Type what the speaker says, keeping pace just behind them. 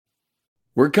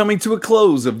We're coming to a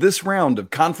close of this round of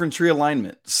conference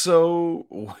realignment. So,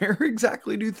 where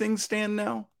exactly do things stand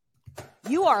now?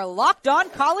 You are Locked On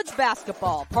College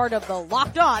Basketball, part of the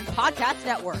Locked On Podcast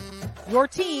Network. Your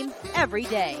team every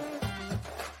day.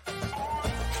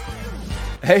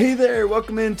 Hey there,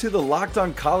 welcome into the Locked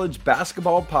On College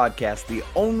Basketball Podcast, the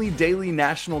only daily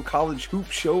national college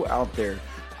hoop show out there.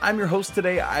 I'm your host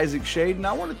today, Isaac Shade, and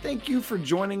I want to thank you for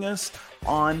joining us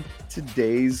on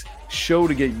today's show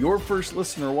to get your first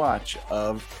listener watch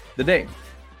of the day.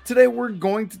 Today, we're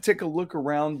going to take a look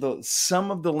around some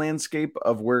of the landscape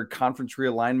of where conference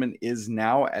realignment is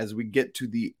now as we get to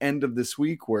the end of this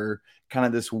week where kind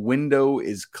of this window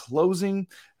is closing.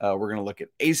 We're going to look at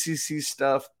ACC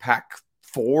stuff,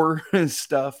 Pac-4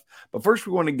 stuff. But first,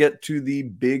 we want to get to the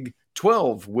Big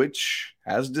 12, which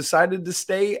has decided to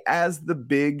stay as the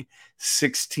Big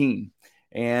 16.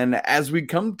 And as we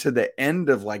come to the end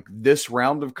of like this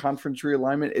round of conference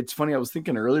realignment, it's funny. I was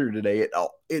thinking earlier today,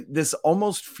 this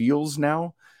almost feels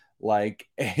now like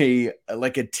a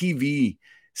TV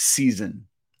season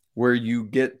where you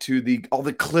get to all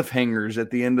the cliffhangers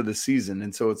at the end of the season.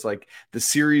 And so it's like the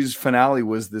series finale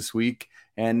was this week,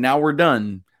 and now we're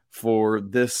done for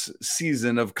this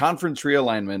season of conference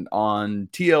realignment on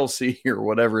TLC or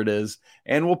whatever it is.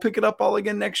 And we'll pick it up all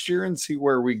again next year and see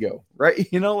where we go, right?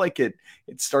 It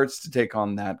starts to take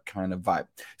on that kind of vibe.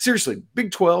 Seriously,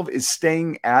 Big 12 is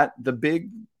staying at the Big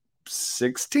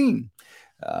 16.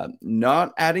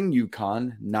 Not adding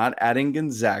UConn, not adding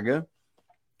Gonzaga.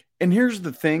 And here's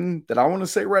the thing that I want to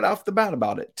say right off the bat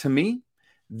about it. To me,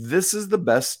 this is the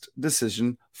best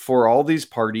decision for all these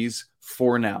parties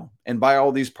for now. And by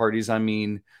all these parties, I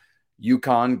mean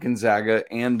UConn, Gonzaga,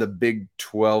 and the Big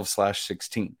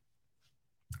 12/16.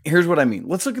 Here's what I mean.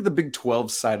 Let's look at the Big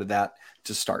 12 side of that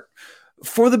to start.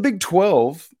 For the Big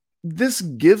 12, this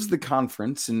gives the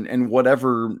conference and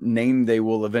whatever name they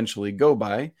will eventually go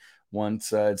by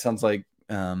once it sounds like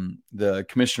the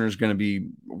commissioner is going to be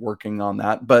working on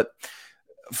that. But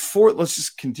let's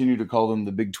just continue to call them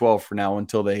the Big 12 for now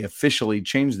until they officially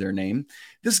change their name.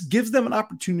 This gives them an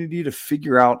opportunity to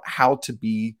figure out how to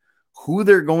be who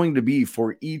they're going to be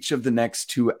for each of the next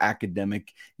 2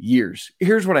 academic years.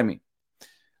 Here's what I mean.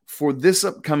 For this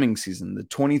upcoming season, the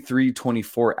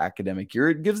 23-24 academic year,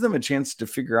 it gives them a chance to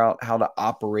figure out how to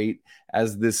operate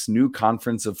as this new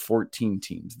conference of 14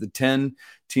 teams, the 10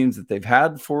 teams that they've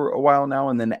had for a while now,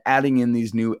 and then adding in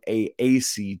these new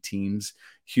AAC teams,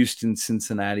 Houston,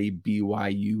 Cincinnati,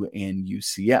 BYU, and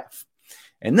UCF.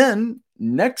 And then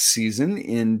next season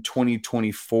in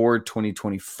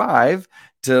 2024-2025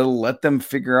 to let them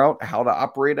figure out how to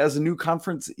operate as a new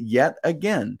conference yet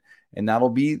again. And that'll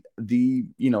be at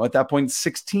that point,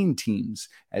 16 teams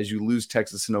as you lose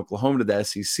Texas and Oklahoma to the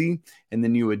SEC. And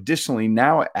then you additionally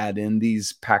now add in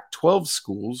these Pac-12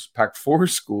 schools, Pac-4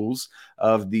 schools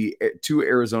of the 2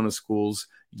 Arizona schools,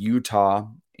 Utah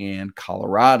and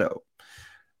Colorado.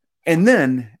 And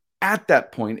then at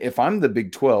that point, if I'm the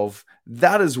Big 12,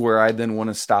 that is where I then want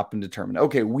to stop and determine,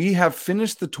 okay, we have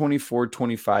finished the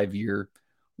 24-25 year.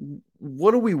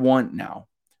 What do we want now?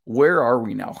 Where are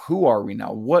we now? Who are we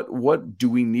now? What do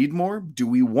we need more? Do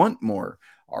we want more?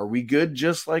 Are we good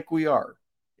just like we are?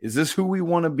 Is this who we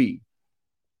want to be?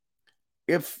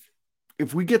 If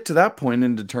we get to that point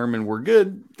and determine we're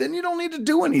good, then you don't need to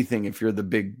do anything if you're the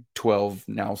Big 12,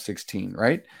 now 16,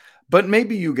 right? But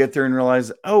maybe you get there and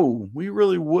realize, oh, we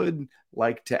really would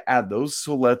like to add those,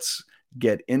 so let's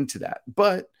get into that.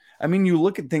 But, I mean, you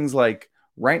look at things like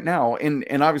right now,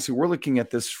 and obviously we're looking at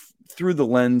this through the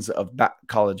lens of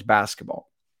college basketball.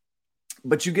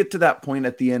 But you get to that point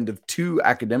at the end of 2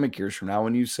 academic years from now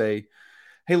and you say,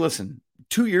 hey, listen,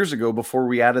 2 years ago before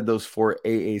we added those 4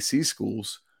 AAC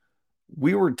schools,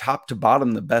 we were top to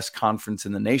bottom the best conference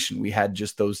in the nation. We had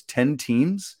just those 10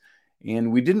 teams,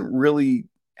 and we didn't really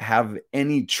have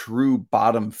any true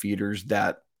bottom feeders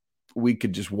that we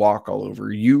could just walk all over.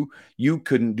 You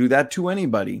couldn't do that to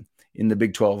anybody in the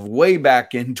Big 12 way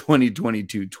back in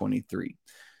 2022-23.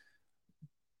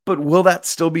 But will that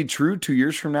still be true 2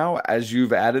 years from now as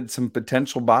you've added some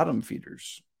potential bottom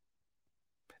feeders?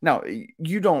 Now,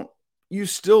 you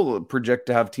still project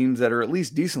to have teams that are at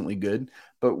least decently good,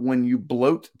 but when you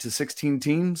bloat to 16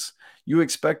 teams, you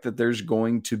expect that there's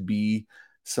going to be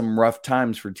some rough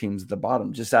times for teams at the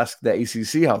bottom. Just ask the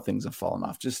ACC how things have fallen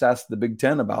off. Just ask the Big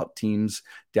Ten about teams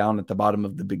down at the bottom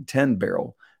of the Big Ten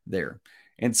barrel there.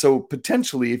 And so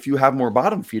potentially, if you have more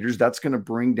bottom feeders, that's going to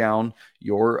bring down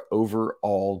your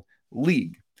overall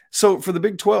league. So for the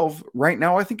Big 12 right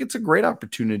now, I think it's a great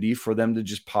opportunity for them to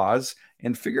just pause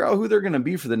and figure out who they're going to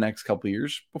be for the next couple of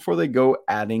years before they go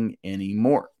adding any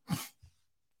more.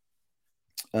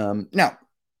 Now,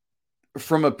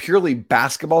 from a purely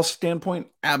basketball standpoint,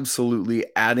 absolutely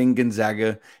adding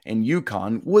Gonzaga and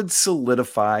UConn would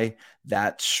solidify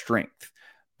that strength.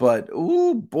 But,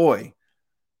 oh boy,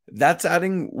 that's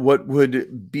adding what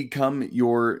would become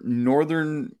your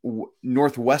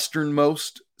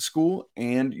northwesternmost school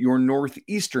and your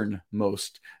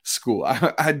northeasternmost school.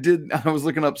 I was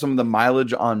looking up some of the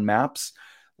mileage on maps.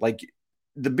 Like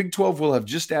the Big 12 will have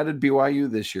just added BYU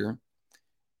this year,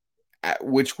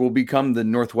 which will become the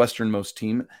northwesternmost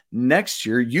team. Next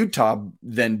year, Utah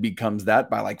then becomes that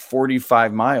by like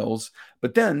 45 miles.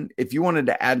 But then if you wanted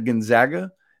to add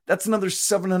Gonzaga, that's another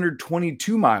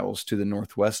 722 miles to the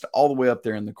northwest, all the way up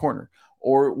there in the corner.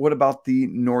 Or what about the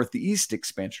northeast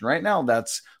expansion? Right now,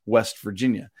 that's West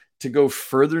Virginia. To go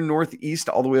further northeast,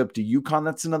 all the way up to UConn,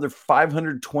 that's another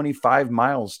 525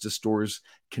 miles to Storrs,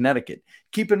 Connecticut.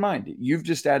 Keep in mind, you've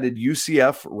just added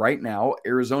UCF right now,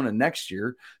 Arizona next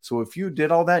year. So if you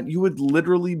did all that, you would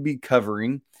literally be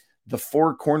covering the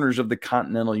four corners of the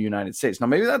continental United States. Now,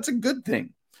 maybe that's a good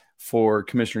thing for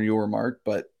Commissioner Yormark,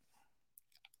 but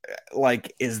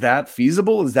like, is that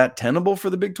feasible? Is that tenable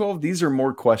for the Big 12? These are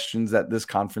more questions that this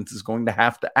conference is going to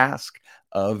have to ask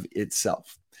of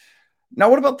itself. Now,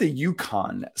 what about the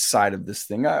UConn side of this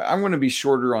thing? I'm going to be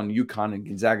shorter on UConn and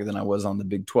Gonzaga than I was on the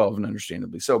Big 12, and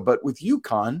understandably so. But with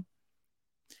UConn,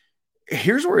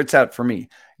 here's where it's at for me.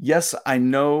 Yes, I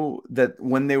know that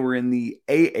when they were in the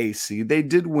AAC, they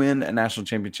did win a national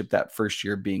championship that first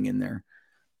year being in there.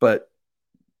 But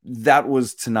that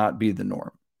was to not be the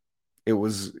norm. It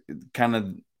was kind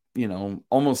of,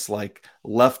 almost like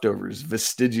leftovers,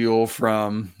 vestigial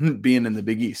from being in the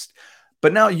Big East.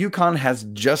 But now UConn has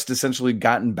just essentially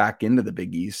gotten back into the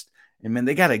Big East. And man,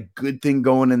 they got a good thing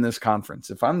going in this conference.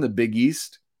 If I'm the Big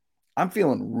East, I'm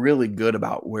feeling really good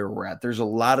about where we're at. There's a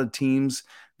lot of teams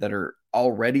that are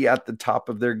already at the top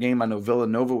of their game. I know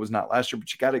Villanova was not last year,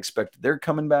 but you got to expect they're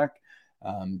coming back.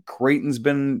 Creighton's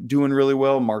been doing really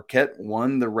well. Marquette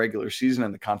won the regular season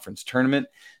and the conference tournament.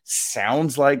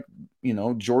 Sounds like,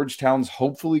 Georgetown's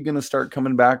hopefully going to start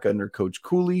coming back under Coach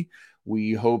Cooley.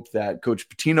 We hope that Coach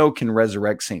Pitino can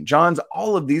resurrect St. John's,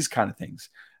 all of these kind of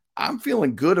things. I'm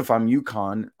feeling good if I'm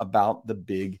UConn about the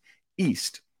Big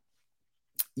East.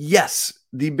 Yes,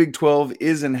 the Big 12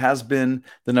 is and has been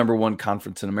the number one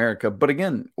conference in America. But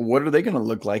again, what are they going to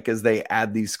look like as they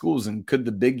add these schools? And could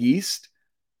the Big East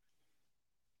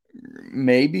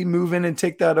maybe move in and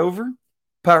take that over?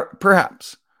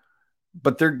 Perhaps.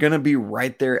 But they're going to be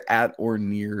right there at or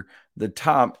near the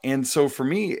top. And so for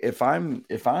me, if I'm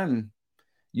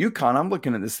UConn, I'm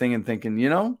looking at this thing and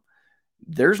thinking,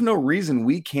 there's no reason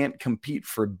we can't compete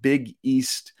for Big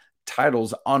East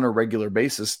titles on a regular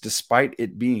basis, despite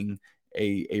it being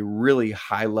a really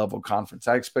high level conference.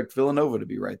 I expect Villanova to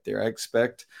be right there. I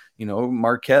expect,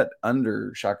 Marquette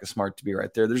under Shaka Smart to be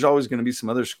right there. There's always going to be some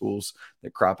other schools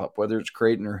that crop up, whether it's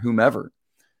Creighton or whomever.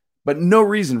 But no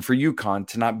reason for UConn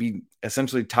to not be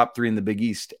essentially top three in the Big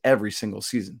East every single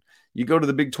season. You go to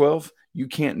the Big 12, you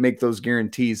can't make those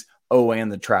guarantees.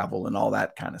 And the travel and all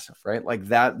that kind of stuff, right? Like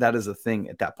that is a thing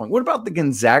at that point. What about the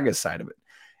Gonzaga side of it?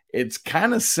 It's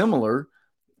kind of similar,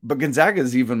 but Gonzaga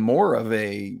is even more of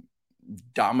a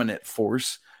dominant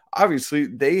force. Obviously,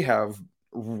 they have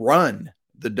run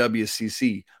the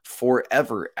WCC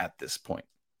forever at this point.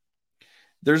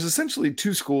 There's essentially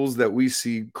two schools that we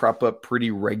see crop up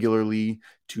pretty regularly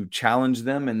to challenge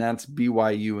them, and that's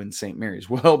BYU and St. Mary's.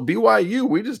 Well, BYU,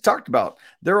 we just talked about,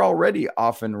 they're already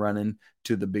off and running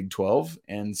to the Big 12.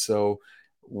 And so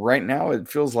right now it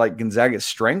feels like Gonzaga's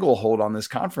stranglehold on this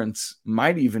conference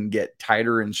might even get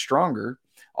tighter and stronger,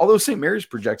 although St. Mary's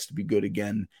projects to be good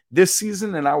again this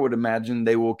season, and I would imagine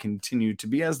they will continue to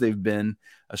be, as they've been,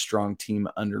 a strong team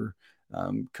under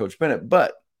Coach Bennett.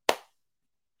 But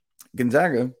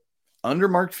Gonzaga, under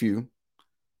Mark Few,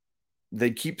 they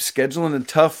keep scheduling a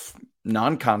tough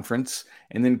non-conference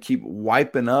and then keep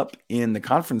wiping up in the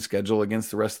conference schedule against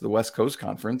the rest of the West Coast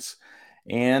Conference.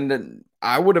 And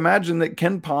I would imagine that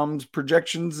Ken Palm's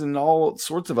projections and all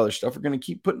sorts of other stuff are going to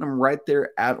keep putting them right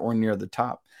there at or near the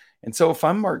top. And so if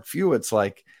I'm Mark Few, it's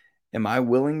like, am I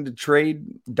willing to trade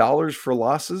dollars for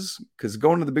losses? Because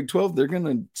going to the Big 12, they're going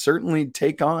to certainly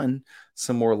take on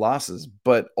some more losses.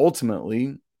 But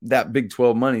ultimately, that Big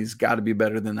 12 money's got to be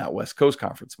better than that West Coast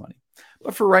Conference money.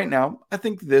 But for right now, I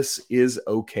think this is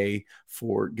okay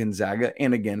for Gonzaga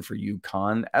and again for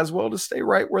UConn as well to stay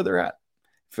right where they're at.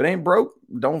 If it ain't broke,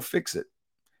 don't fix it,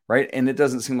 right? And it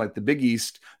doesn't seem like the Big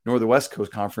East nor the West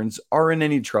Coast Conference are in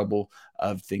any trouble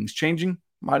of things changing.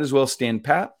 Might as well stand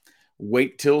pat,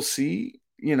 wait till see,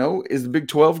 is the Big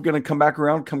 12 going to come back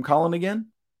around, come calling again?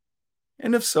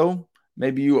 And if so,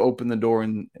 maybe you open the door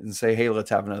and say, hey, let's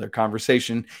have another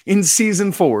conversation in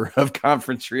season 4 of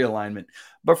conference realignment.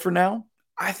 But for now,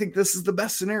 I think this is the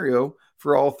best scenario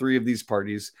for all three of these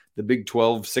parties, the Big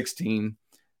 12, 16,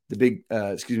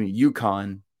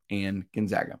 UConn, and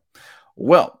Gonzaga.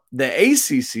 Well, the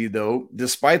ACC, though,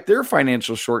 despite their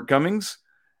financial shortcomings,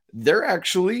 they're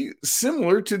actually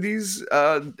similar to these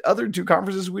other two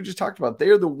conferences we just talked about. They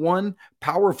are the one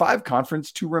Power 5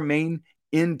 conference to remain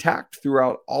intact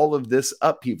throughout all of this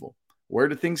upheaval. Where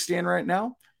do things stand right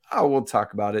now? We'll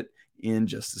talk about it in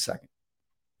just a second.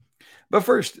 But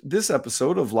first, this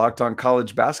episode of Locked On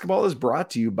College Basketball is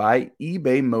brought to you by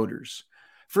eBay Motors.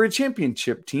 For a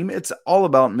championship team, it's all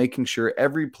about making sure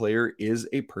every player is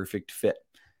a perfect fit.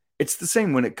 It's the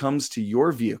same when it comes to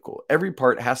your vehicle. Every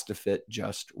part has to fit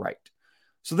just right.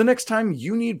 So the next time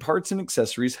you need parts and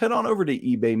accessories, head on over to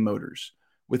eBay Motors.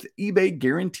 With eBay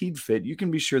Guaranteed Fit, you can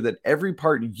be sure that every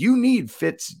part you need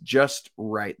fits just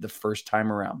right the first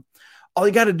time around. All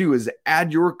you got to do is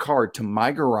add your car to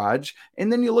My Garage,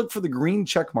 and then you look for the green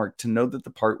check mark to know that the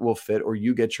part will fit or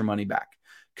you get your money back.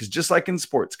 Because just like in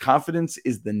sports, confidence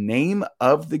is the name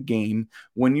of the game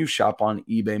when you shop on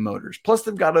eBay Motors. Plus,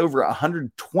 they've got over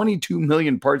 122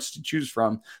 million parts to choose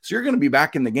from, so you're going to be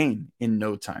back in the game in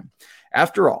no time.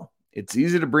 After all, it's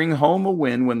easy to bring home a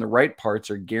win when the right parts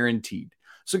are guaranteed.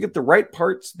 So get the right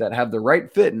parts that have the right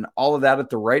fit and all of that at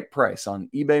the right price on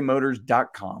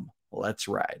ebaymotors.com. Let's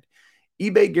ride.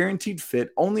 eBay Guaranteed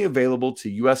Fit, only available to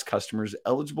U.S. customers,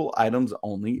 eligible items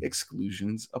only,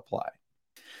 exclusions apply.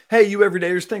 Hey, you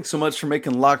everydayers, thanks so much for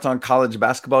making Locked On College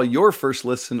Basketball your first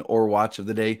listen or watch of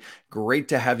the day. Great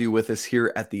to have you with us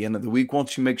here at the end of the week.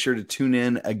 Won't you make sure to tune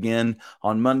in again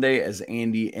on Monday as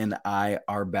Andy and I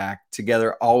are back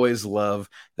together. Always love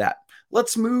that.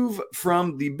 Let's move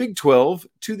from the Big 12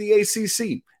 to the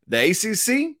ACC. The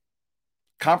ACC,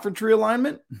 conference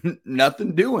realignment,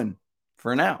 nothing doing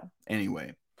for now.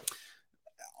 Anyway,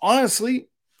 honestly,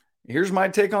 here's my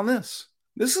take on this.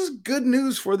 This is good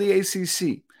news for the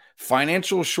ACC.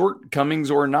 Financial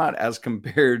shortcomings or not as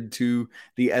compared to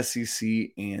the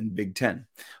SEC and Big Ten.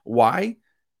 Why?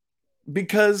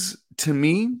 Because to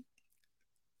me,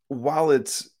 while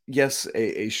it's, yes,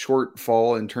 a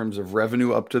shortfall in terms of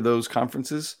revenue up to those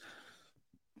conferences,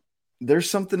 there's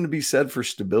something to be said for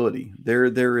stability.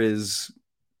 There is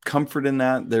comfort in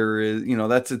that. There is,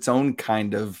 that's its own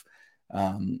kind of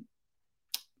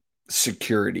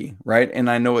security, right? And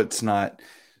I know it's not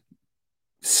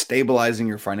stabilizing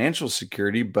your financial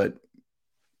security, but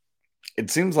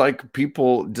it seems like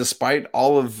people, despite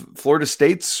all of Florida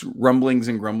State's rumblings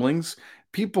and grumblings,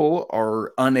 people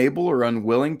are unable or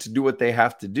unwilling to do what they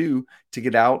have to do to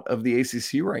get out of the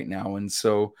ACC right now. And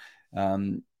so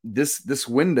this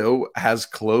window has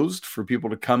closed for people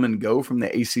to come and go from the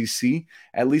ACC,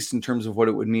 at least in terms of what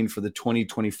it would mean for the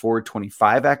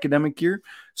 2024-25 academic year.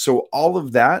 So all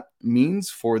of that means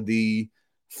for the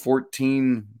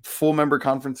 14 full member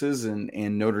conferences and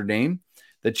Notre Dame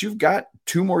that you've got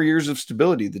 2 more years of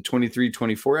stability, the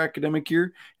 23-24 academic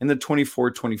year and the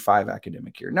 24-25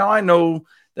 academic year. Now, I know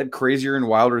that crazier and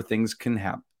wilder things can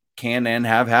and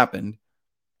have happened,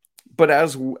 but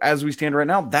as we stand right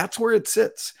now, that's where it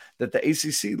sits, that the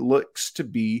ACC looks to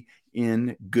be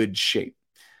in good shape.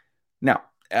 Now,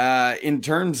 in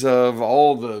terms of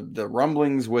all the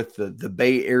rumblings with the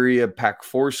Bay Area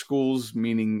Pac-4 schools,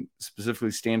 meaning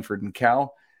specifically Stanford and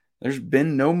Cal, there's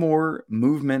been no more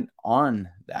movement on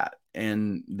that.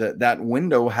 And that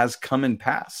window has come and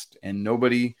passed, and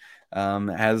nobody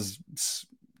has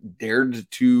dared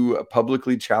to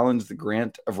publicly challenge the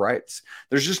grant of rights.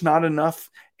 There's just not enough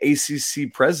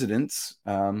ACC presidents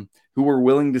who were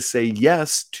willing to say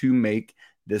yes to make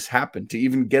this happen, to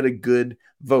even get a good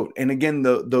vote. And again,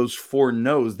 those 4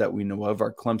 no's that we know of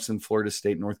are Clemson, Florida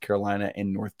State, North Carolina,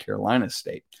 and North Carolina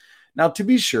State. Now, to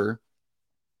be sure,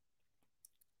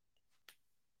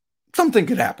 something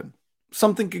could happen.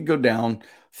 Something could go down.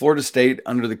 Florida State,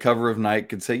 under the cover of night,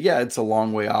 could say, yeah, it's a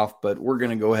long way off, but we're going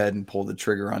to go ahead and pull the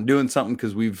trigger on doing something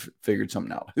because we've figured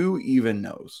something out. Who even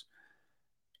knows?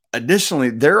 Additionally,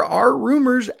 there are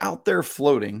rumors out there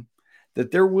floating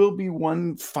that there will be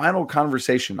one final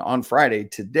conversation on Friday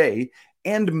today,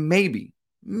 and maybe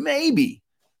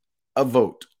a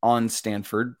vote on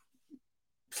Stanford/Cal.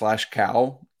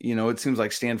 It seems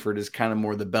like Stanford is kind of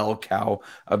more the bell cow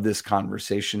of this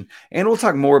conversation. And we'll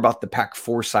talk more about the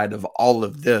Pac-4 side of all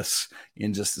of this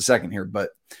in just a second here. But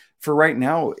for right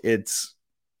now, it's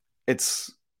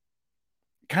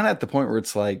kind of at the point where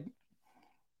it's like,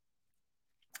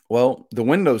 well, the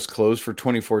window's closed for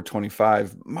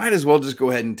 24-25. Might as well just go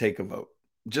ahead and take a vote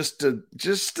just to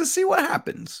see what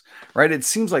happens, right? It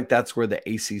seems like that's where the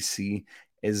ACC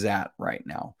is at right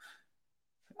now.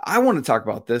 I want to talk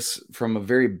about this from a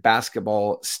very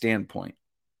basketball standpoint,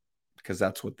 because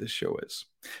that's what this show is.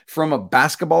 From a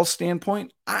basketball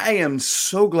standpoint, I am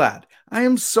so glad. I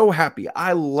am so happy.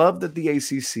 I love that the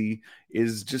ACC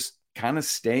is just kind of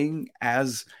staying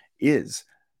as is.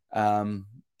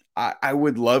 I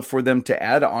would love for them to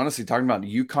add, honestly, talking about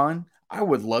UConn, I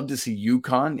would love to see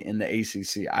UConn in the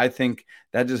ACC. I think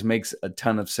that just makes a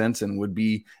ton of sense and would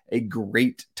be a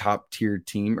great top tier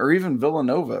team, or even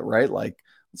Villanova, right? Like,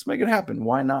 let's make it happen.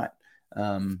 Why not?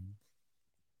 And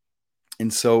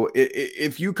so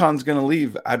if UConn's going to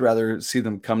leave, I'd rather see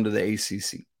them come to the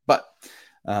ACC. But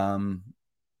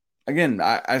again,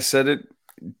 I said it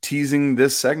teasing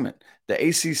this segment. The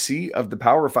ACC of the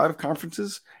Power 5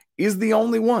 conferences is the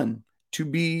only one to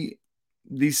be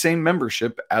the same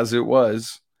membership as it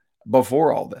was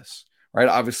before all this, right?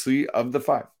 Obviously, of the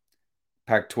 5.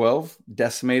 Pac-12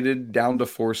 decimated down to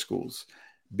 4 schools.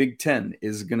 Big 10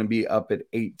 is going to be up at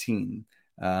 18.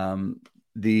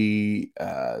 Big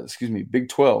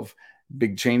 12,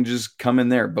 big changes come in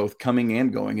there, both coming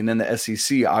and going. And then the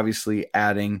SEC obviously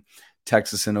adding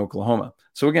Texas and Oklahoma.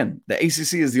 So again, the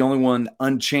ACC is the only one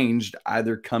unchanged,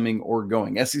 either coming or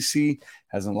going. SEC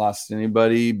hasn't lost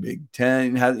anybody. Big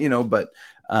 10 has, but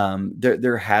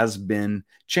there has been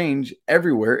change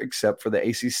everywhere except for the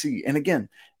ACC. And again,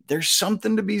 there's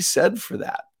something to be said for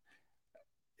that.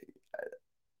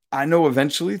 I know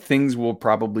eventually things will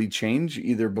probably change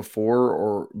either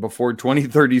before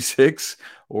 2036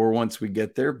 or once we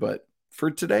get there. But for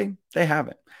today, they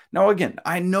haven't. Now, again,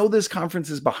 I know this conference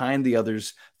is behind the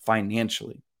others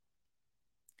financially.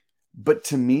 But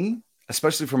to me,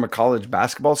 especially from a college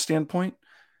basketball standpoint,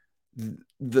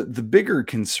 the bigger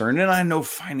concern, and I know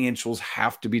financials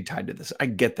have to be tied to this. I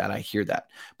get that. I hear that.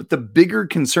 But the bigger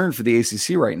concern for the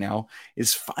ACC right now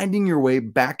is finding your way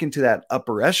back into that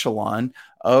upper echelon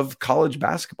of college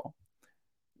basketball.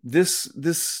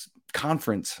 This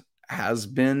conference has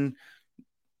been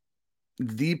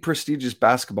the prestigious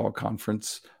basketball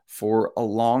conference for a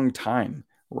long time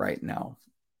right now.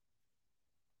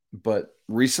 But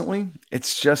recently,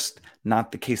 it's just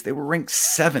not the case. They were ranked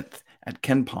 7th at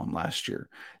KenPom last year.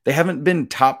 They haven't been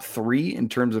top 3 in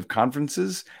terms of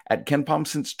conferences at KenPom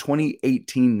since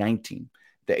 2018-19.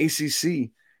 The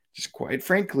ACC, just quite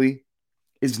frankly,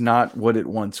 is not what it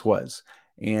once was.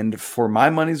 And for my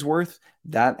money's worth,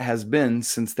 that has been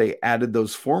since they added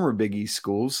those former Big East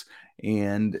schools,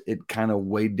 and it kind of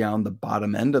weighed down the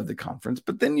bottom end of the conference.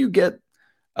 But then you get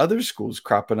other schools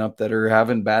cropping up that are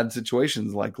having bad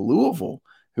situations, like Louisville,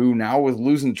 who now with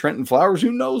losing Trenton Flowers,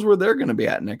 who knows where they're going to be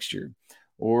at next year.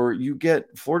 Or you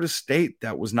get Florida State,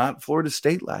 that was not Florida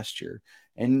State last year.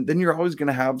 And then you're always going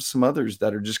to have some others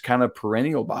that are just kind of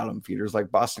perennial bottom feeders,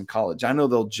 like Boston College. I know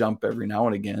they'll jump every now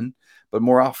and again, but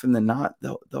more often than not,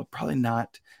 they'll probably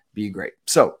not be great.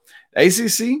 So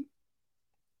ACC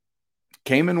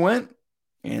came and went,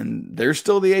 and they're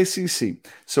still the ACC.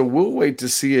 So we'll wait to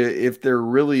see if there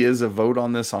really is a vote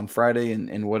on this on Friday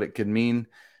and what it could mean.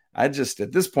 At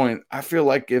this point, I feel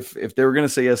like if they were going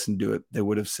to say yes and do it, they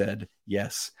would have said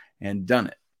yes and done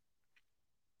it.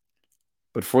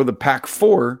 But for the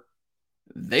Pac-4,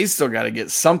 they still got to get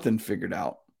something figured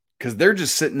out, because they're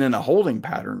just sitting in a holding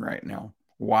pattern right now.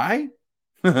 Why?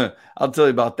 I'll tell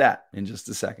you about that in just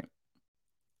a second.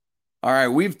 All right,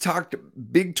 we've talked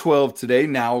Big 12 today,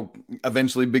 now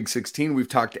eventually Big 16. We've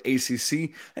talked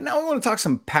ACC, and now we want to talk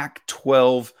some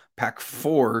Pac-12,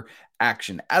 Pac-4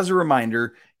 action. As a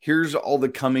reminder, here's all the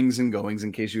comings and goings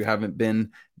in case you haven't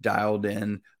been dialed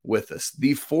in with us.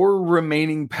 The 4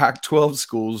 remaining Pac-12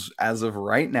 schools as of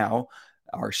right now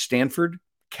are Stanford,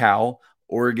 Cal,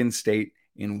 Oregon State,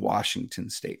 and Washington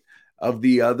State. Of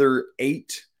the other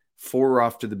 8, 4 are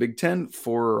off to the Big 10,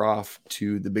 4 are off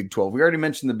to the Big 12. We already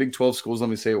mentioned the Big 12 schools. Let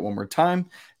me say it one more time.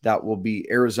 That will be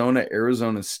Arizona,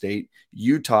 Arizona State,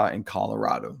 Utah, and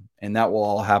Colorado. And that will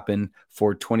all happen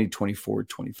for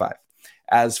 2024-25.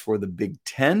 As for the Big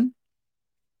 10,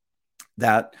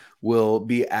 that will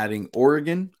be adding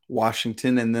Oregon,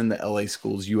 Washington, and then the LA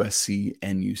schools, USC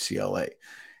and UCLA.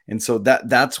 And so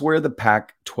that's where the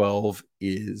Pac-12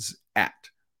 is at.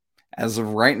 As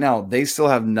of right now, they still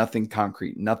have nothing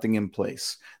concrete, nothing in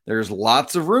place. There's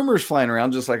lots of rumors flying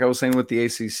around, just like I was saying with the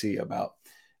ACC about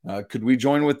could we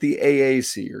join with the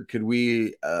AAC, or could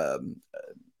we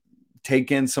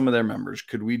take in some of their members?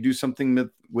 Could we do something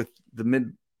with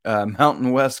the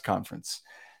Mountain West Conference?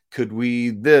 Could we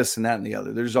this and that and the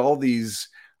other? There's all these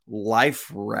life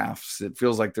rafts it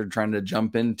feels like they're trying to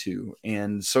jump into,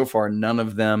 and so far none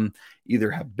of them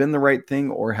either have been the right thing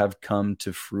or have come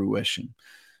to fruition.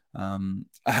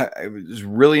 It was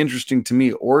really interesting to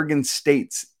me. Oregon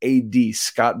State's AD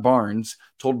Scott Barnes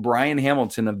told Brian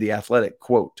Hamilton of The Athletic,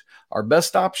 quote, "Our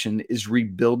best option is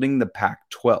rebuilding the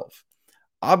Pac-12.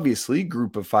 Obviously,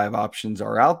 group of 5 options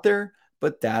are out there,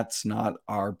 but that's not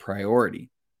our priority."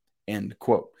 End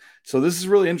quote. So this is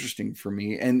really interesting for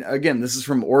me. And again, this is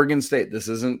from Oregon State. This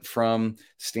isn't from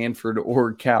Stanford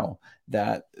or Cal,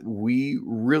 that we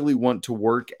really want to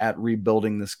work at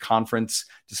rebuilding this conference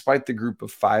despite the group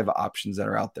of 5 options that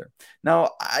are out there.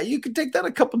 Now, you could take that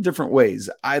a couple different ways.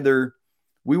 Either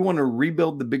we want to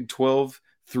rebuild the Big 12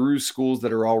 through schools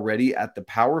that are already at the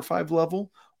Power 5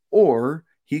 level, or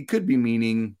he could be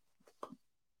meaning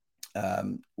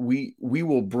we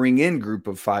will bring in group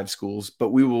of 5 schools, but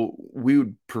we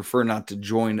would prefer not to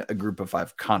join a group of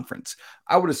 5 conference.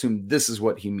 I would assume this is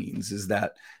what he means, is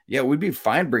that, yeah, we'd be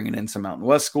fine bringing in some Mountain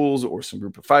West schools or some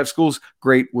group of 5 schools.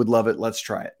 Great. Would love it. Let's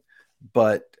try it.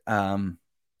 But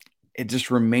it just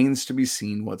remains to be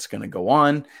seen what's going to go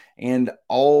on. And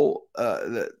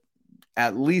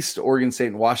at least Oregon State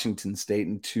and Washington State,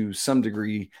 and to some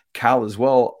degree Cal as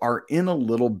well, are in a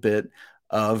little bit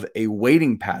of a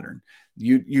waiting pattern.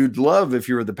 You'd love, if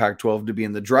you were the Pac-12, to be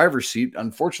in the driver's seat.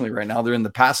 Unfortunately, right now they're in the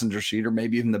passenger seat, or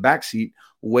maybe even the back seat,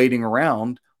 waiting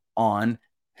around on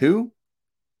who?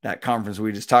 That conference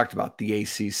we just talked about, the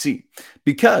ACC.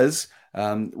 Because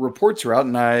reports are out,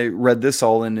 and I read this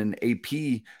all in an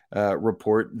AP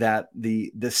report, that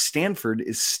the Stanford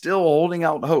is still holding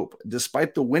out hope,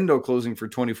 despite the window closing for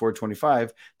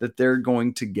 24-25, that they're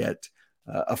going to get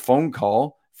a phone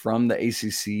call from the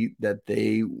ACC that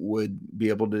they would be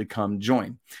able to come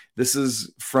join. This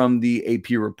is from the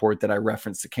AP report that I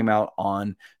referenced that came out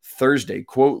on Thursday.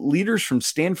 Quote, "Leaders from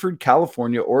Stanford,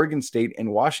 California, Oregon State,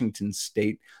 and Washington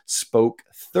State spoke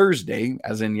Thursday,"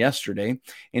 as in yesterday,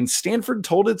 and Stanford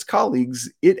told its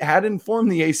colleagues it had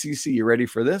informed the ACC, you ready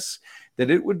for this,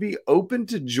 that it would be open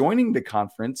to joining the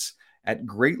conference at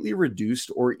greatly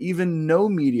reduced or even no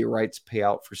media rights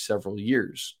payout for several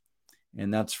years.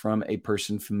 And that's from a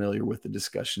person familiar with the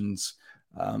discussions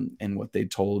and what they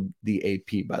told the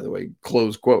AP, by the way,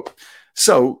 close quote.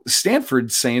 So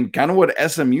Stanford's saying kind of what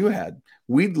SMU had.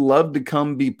 We'd love to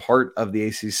come be part of the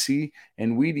ACC,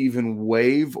 and we'd even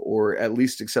waive or at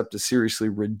least accept a seriously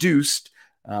reduced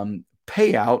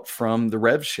payout from the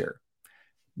rev share.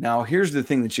 Now, here's the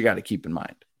thing that you got to keep in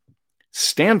mind.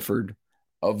 Stanford,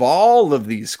 of all of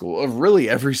these schools, of really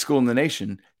every school in the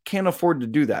nation, can't afford to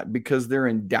do that because their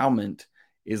endowment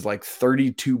is like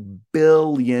 $32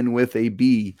 billion with a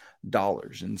B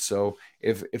dollars. And so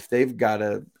if they've got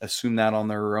to assume that on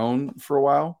their own for a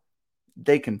while,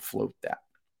 they can float that.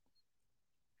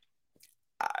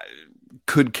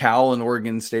 Could Cal and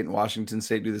Oregon State and Washington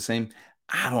State do the same?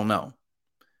 I don't know.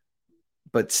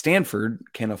 But Stanford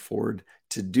can afford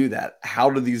to do that. How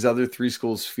do these other 3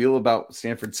 schools feel about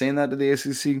Stanford saying that to the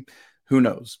ACC? Who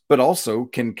knows? But also,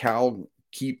 can Cal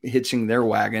keep hitching their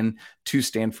wagon to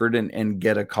Stanford and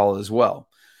get a call as well?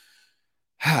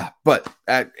 But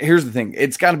here's the thing.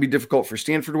 It's got to be difficult for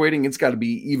Stanford waiting. It's got to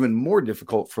be even more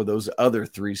difficult for those other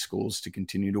 3 schools to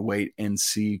continue to wait and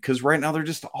see, because right now they're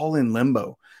just all in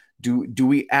limbo. Do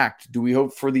we act? Do we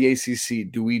hope for the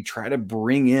ACC? Do we try to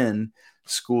bring in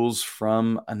schools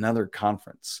from another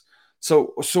conference?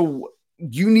 So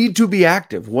you need to be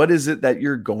active. What is it that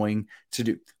you're going to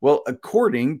do? Well,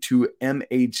 according to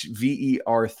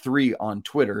MHVER3 on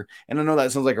Twitter, and I know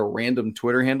that sounds like a random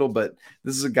Twitter handle, but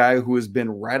this is a guy who has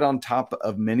been right on top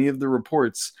of many of the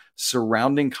reports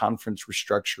surrounding conference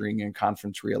restructuring and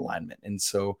conference realignment. And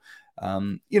so,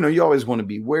 you always want to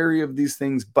be wary of these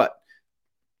things, but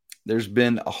there's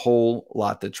been a whole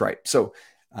lot that's right. So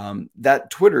that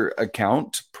Twitter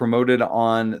account promoted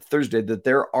on Thursday that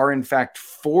there are, in fact,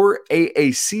 4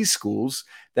 AAC schools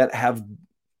that have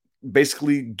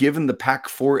basically given the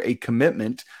Pac-4 a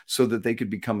commitment so that they could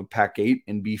become a Pac-8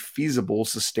 and be feasible,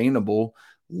 sustainable,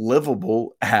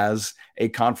 livable as a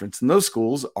conference. And those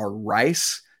schools are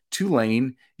Rice,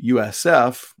 Tulane,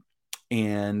 USF,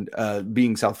 and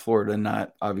being South Florida,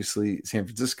 not obviously San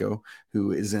Francisco,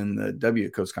 who is in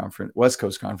the West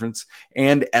Coast Conference,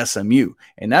 and SMU.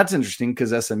 And that's interesting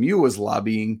because SMU was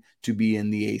lobbying to be in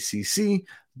the ACC,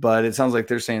 but it sounds like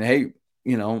they're saying, hey,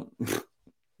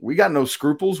 we got no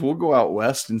scruples. We'll go out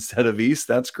west instead of east.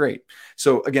 That's great.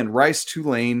 So again, Rice,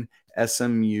 Tulane,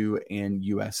 SMU, and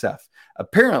USF.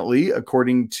 Apparently,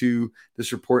 according to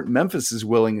this report, Memphis is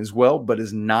willing as well, but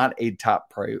is not a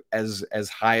top as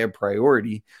high a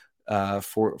priority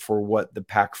for what the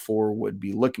Pac-4 would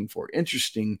be looking for.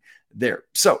 Interesting there.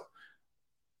 So,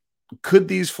 could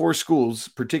these 4 schools,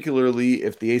 particularly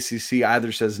if the ACC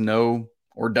either says no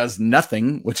or does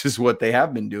nothing, which is what they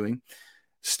have been doing,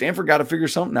 Stanford got to figure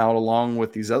something out along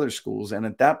with these other schools. And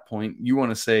at that point, you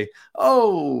want to say,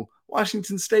 oh,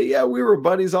 Washington State, yeah, we were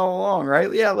buddies all along,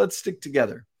 right? Yeah, let's stick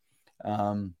together.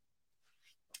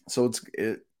 So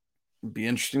it'd be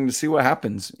interesting to see what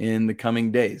happens in the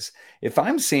coming days. If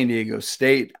I'm San Diego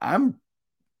State,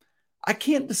 I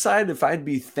can't decide if I'd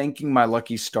be thanking my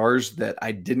lucky stars that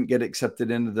I didn't get accepted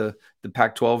into the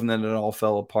Pac-12 and then it all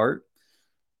fell apart.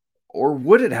 Or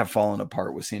would it have fallen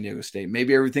apart with San Diego State?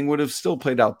 Maybe everything would have still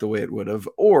played out the way it would have.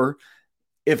 Or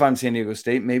if I'm San Diego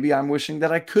State, maybe I'm wishing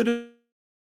that I could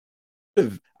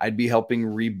have. I'd be helping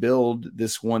rebuild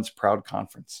this once proud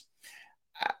conference.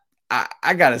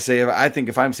 I got to say, I think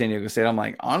if I'm San Diego State, I'm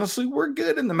like, honestly, we're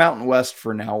good in the Mountain West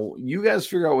for now. You guys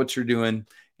figure out what you're doing,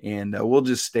 and we'll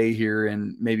just stay here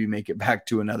and maybe make it back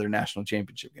to another national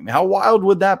championship game. How wild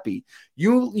would that be?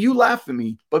 You laugh at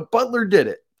me, but Butler did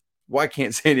it. Why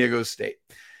can't San Diego State?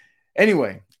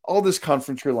 Anyway, all this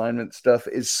conference realignment stuff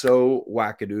is so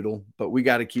wackadoodle, but we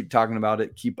got to keep talking about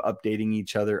it, keep updating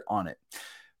each other on it.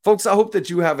 Folks, I hope that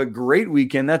you have a great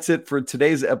weekend. That's it for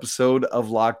today's episode of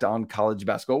Locked On College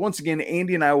Basketball. Once again,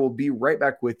 Andy and I will be right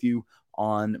back with you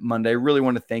on Monday. I really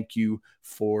want to thank you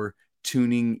for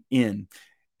tuning in.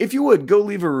 If you would, go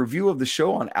leave a review of the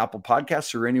show on Apple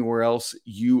Podcasts or anywhere else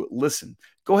you listen.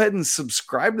 Go ahead and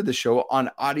subscribe to the show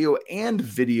on audio and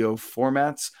video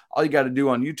formats. All you got to do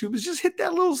on YouTube is just hit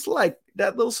that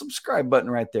little subscribe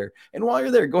button right there. And while you're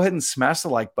there, go ahead and smash the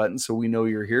like button so we know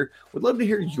you're here. We'd love to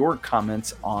hear your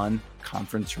comments on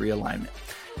conference realignment.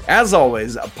 As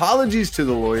always, apologies to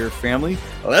the lawyer family.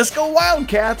 Let's go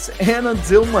Wildcats, and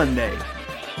until Monday,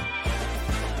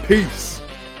 peace.